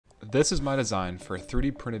This is my design for a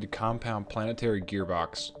 3D printed compound planetary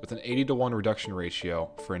gearbox with an 80:1 reduction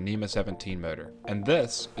ratio for a NEMA 17 motor. And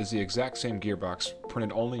this is the exact same gearbox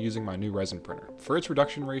printed only using my new resin printer. For its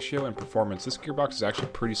reduction ratio and performance, this gearbox is actually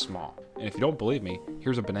pretty small. And if you don't believe me,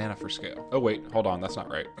 here's a banana for scale. Oh wait, hold on, that's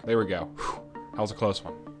not right. There we go. Whew, that was a close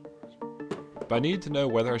one. But I needed to know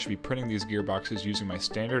whether I should be printing these gearboxes using my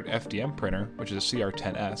standard FDM printer, which is a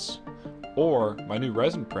CR10S, or my new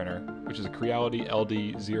resin printer, which is a Creality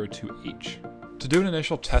LD02H. To do an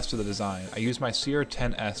initial test of the design, I used my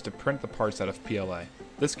CR10S to print the parts out of PLA.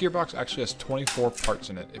 This gearbox actually has 24 parts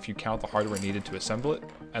in it if you count the hardware needed to assemble it,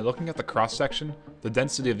 and looking at the cross section, the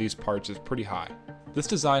density of these parts is pretty high. This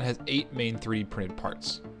design has 8 main 3D printed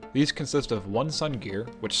parts. These consist of one sun gear,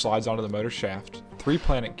 which slides onto the motor shaft, 3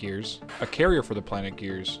 planet gears, a carrier for the planet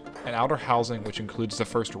gears, an outer housing which includes the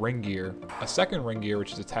first ring gear, a second ring gear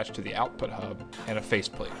which is attached to the output hub, and a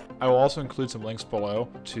faceplate. I will also include some links below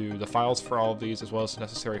to the files for all of these as well as the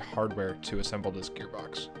necessary hardware to assemble this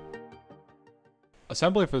gearbox.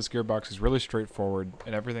 Assembly for this gearbox is really straightforward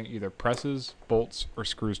and everything either presses, bolts, or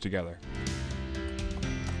screws together.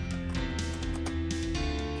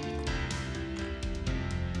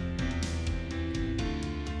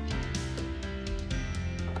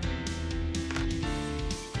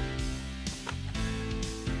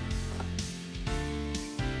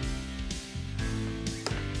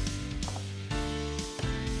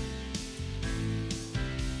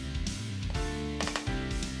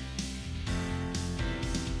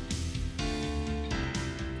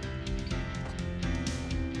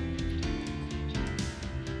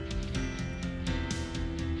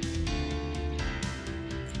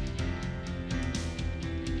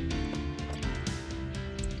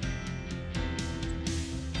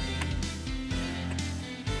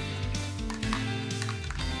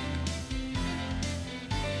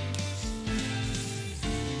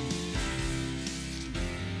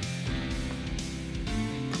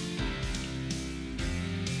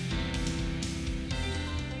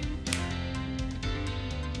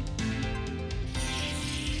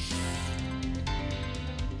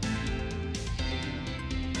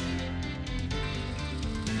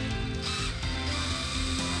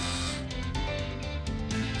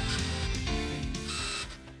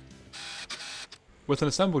 With an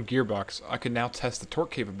assembled gearbox, I can now test the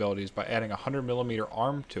torque capabilities by adding a 100mm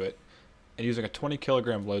arm to it and using a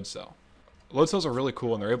 20kg load cell. Load cells are really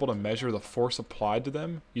cool and they're able to measure the force applied to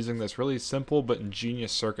them using this really simple but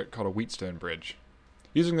ingenious circuit called a Wheatstone bridge.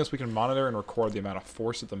 Using this we can monitor and record the amount of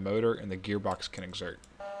force that the motor and the gearbox can exert.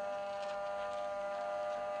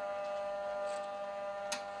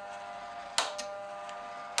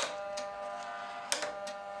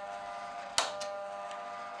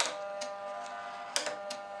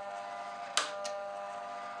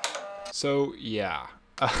 So yeah,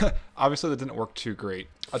 obviously that didn't work too great.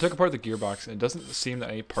 I took apart the gearbox and it doesn't seem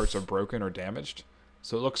that any parts are broken or damaged,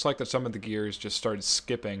 so it looks like that some of the gears just started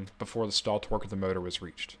skipping before the stall torque of the motor was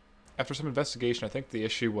reached. After some investigation, I think the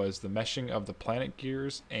issue was the meshing of the planet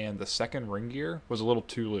gears and the second ring gear was a little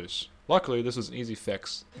too loose. Luckily, this was an easy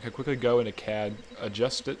fix. I could quickly go into CAD,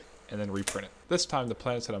 adjust it, and then reprint it. This time the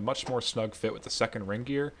planets had a much more snug fit with the second ring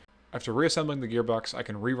gear. After reassembling the gearbox, I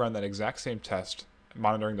can rerun that exact same test,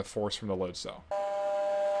 monitoring the force from the load cell.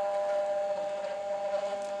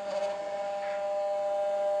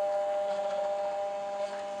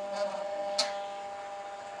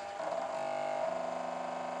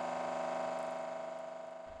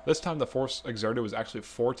 This time the force exerted was actually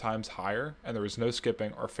 4 times higher and there was no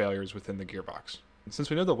skipping or failures within the gearbox. And since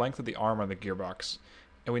we know the length of the arm on the gearbox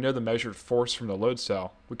and we know the measured force from the load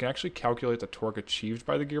cell, we can actually calculate the torque achieved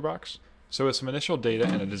by the gearbox. So with some initial data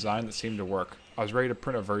and a design that seemed to work, I was ready to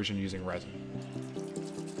print a version using resin.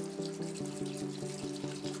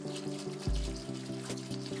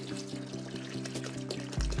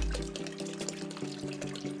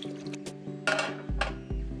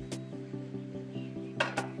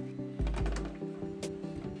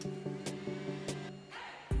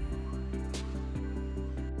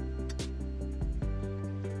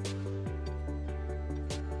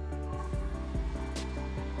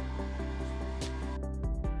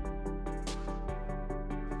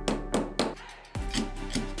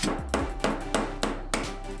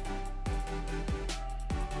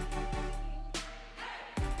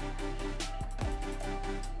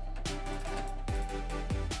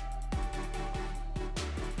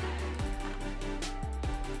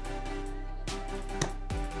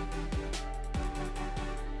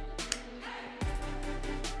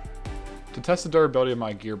 To test the durability of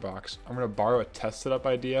my gearbox, I'm going to borrow a test setup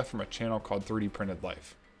idea from a channel called 3D Printed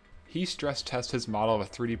Life. He stress tests his model of a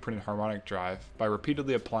 3D printed harmonic drive by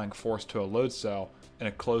repeatedly applying force to a load cell in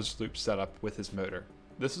a closed loop setup with his motor.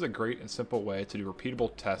 This is a great and simple way to do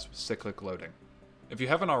repeatable tests with cyclic loading. If you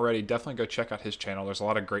haven't already, definitely go check out his channel, there's a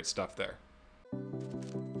lot of great stuff there.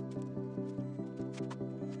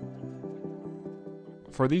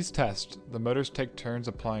 For these tests, the motors take turns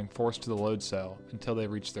applying force to the load cell until they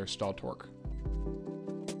reach their stall torque.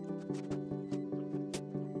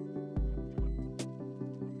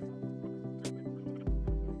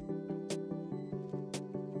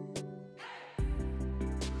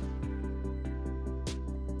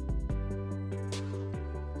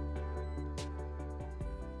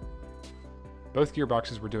 Both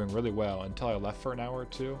gearboxes were doing really well until I left for an hour or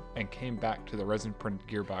two and came back to the resin printed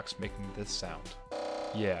gearbox making this sound.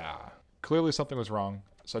 Yeah, clearly something was wrong,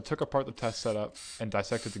 so I took apart the test setup and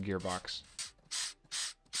dissected the gearbox.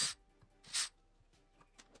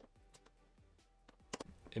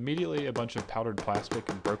 Immediately a bunch of powdered plastic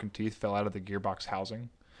and broken teeth fell out of the gearbox housing,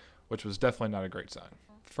 which was definitely not a great sign.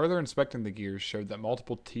 Further inspecting the gears showed that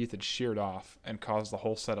multiple teeth had sheared off and caused the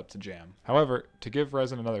whole setup to jam. However, to give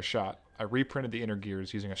resin another shot, I reprinted the inner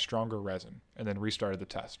gears using a stronger resin and then restarted the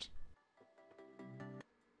test.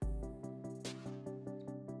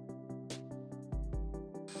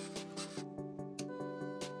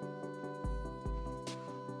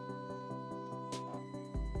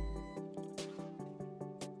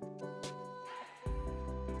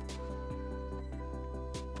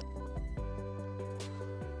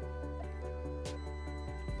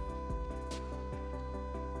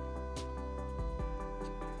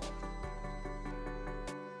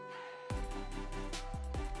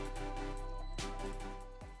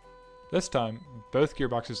 This time, both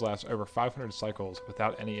gearboxes last over 500 cycles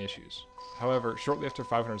without any issues. However, shortly after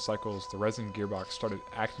 500 cycles, the resin gearbox started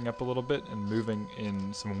acting up a little bit and moving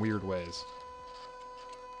in some weird ways.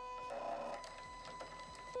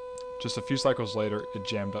 Just a few cycles later, it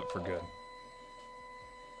jammed up for good.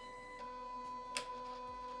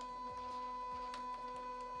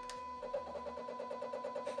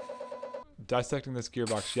 Dissecting this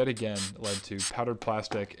gearbox yet again led to powdered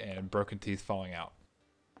plastic and broken teeth falling out.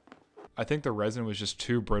 I think the resin was just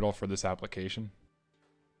too brittle for this application.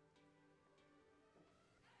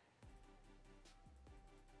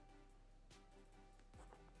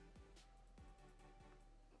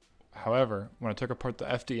 However, when I took apart the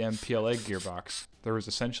FDM PLA gearbox, there was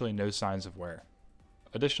essentially no signs of wear.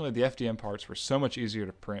 Additionally, the FDM parts were so much easier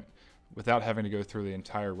to print without having to go through the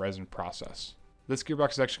entire resin process. This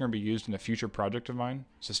gearbox is actually going to be used in a future project of mine,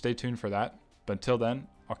 so stay tuned for that. But until then,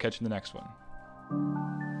 I'll catch you in the next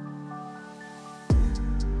one.